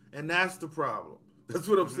next, and that's the problem. That's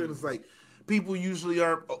what I'm saying. It's like people usually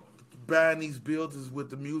aren't buying these buildings with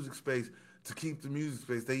the music space to keep the music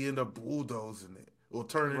space. They end up bulldozing it or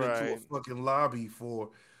turning it into a Right. fucking lobby for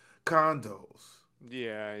condos.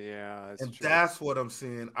 Yeah, yeah, that's And true. that's what I'm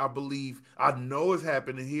saying. I know it's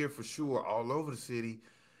happening here for sure, all over the city,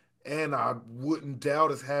 and I wouldn't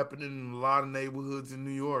doubt it's happening in a lot of neighborhoods in New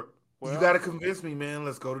York. You got Well, to convince me, man.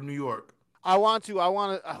 Let's go to New York. I want to. I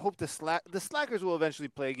want to. I hope the Slackers will eventually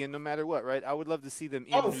play again, no matter what. Right? I would love to see them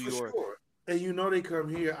in Oh, New for York. sure. And you know they come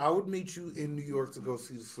here. I would meet you in New York to go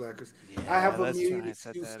see the Slackers. I Yeah, have a let's try million and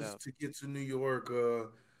set that excuses up. to get to New York.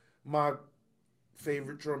 My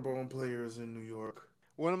favorite trombone player is in New York.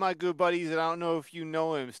 One of my good buddies, and I don't know if you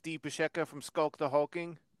know him, Steve Pacheco from Skulk the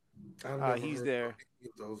Hulking. I've never He's heard there. any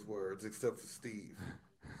of those words except for Steve.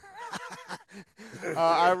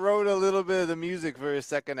 I wrote a little bit of the music for his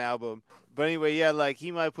second album. But anyway, yeah, like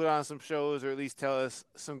he might put on some shows or at least tell us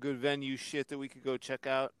some good venue shit that we could go check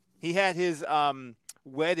out. He had his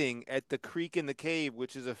wedding at the Creek in the Cave,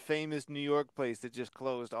 which is a famous New York place that just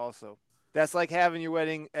closed also. That's like having your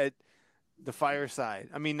wedding at the Fireside.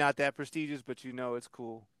 I mean, not that prestigious, but you know it's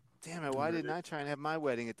cool. Damn it, why didn't I try and have my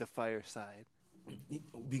wedding at the Fireside?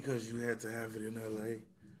 Because you had to have it in LA.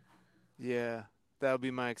 Yeah, that would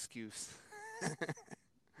be my excuse.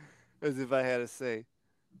 As if I had a say.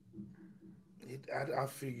 I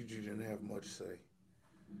figured you didn't have much say.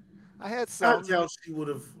 I had I some. doubt she would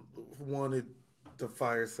have wanted the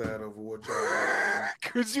Fireside over what y'all had.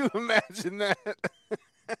 Could you imagine that?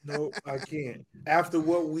 No, I can't. After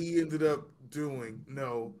what we ended up doing,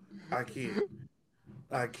 no, I can't.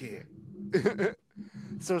 I can't.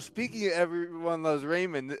 So speaking of Everyone Loves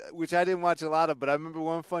Raymond, which I didn't watch a lot of, but I remember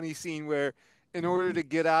one funny scene where in order to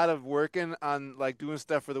get out of working on like doing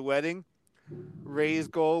stuff for the wedding, Ray's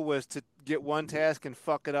goal was to get one task and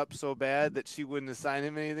fuck it up so bad that she wouldn't assign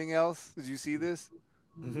him anything else. Did you see this?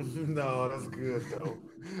 No, that's good though.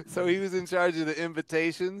 So he was in charge of the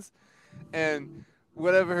invitations and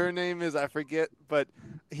whatever her name is, I forget, but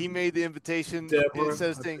he made the invitation Deborah,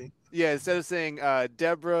 instead of I saying think. instead of saying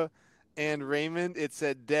Deborah and Raymond, it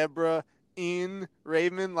said Deborah in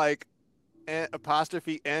Raymond, like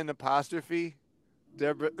apostrophe N apostrophe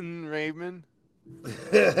Deborah in Raymond.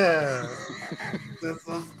 That's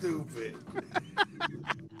so stupid.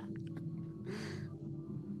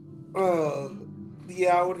 Oh,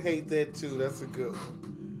 yeah, I would hate that too. That's a good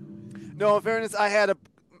one. No, in fairness, I had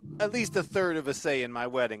at least a third of a say in my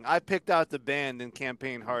wedding. I picked out the band and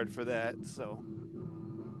campaigned hard for that. So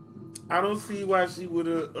I don't see why she would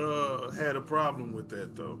have had a problem with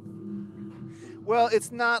that though. well,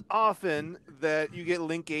 it's not often that you get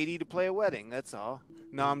Link 80 to play a wedding. That's all.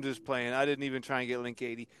 No, I'm just playing. I didn't even try and get Link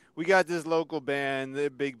 80. We got this local band, the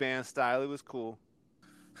big band style. It was cool.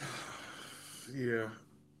 Yeah,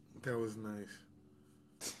 that was nice.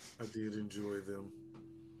 I did enjoy them.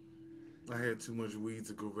 I had too much weed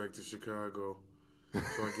to go back to Chicago, so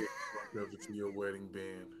I get fucked up to your wedding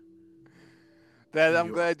band. That New I'm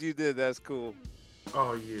York. glad you did. That's cool.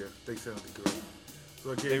 Oh yeah, they sounded great.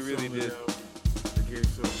 So I gave They really some of did. them. I gave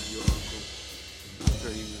some to your uncle. I'm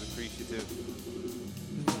sure he was appreciative.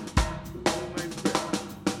 Nice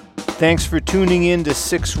band. Thanks for tuning in to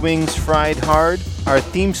Six Wings Fried Hard. Our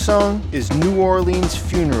theme song is New Orleans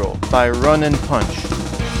Funeral by Run and Punch.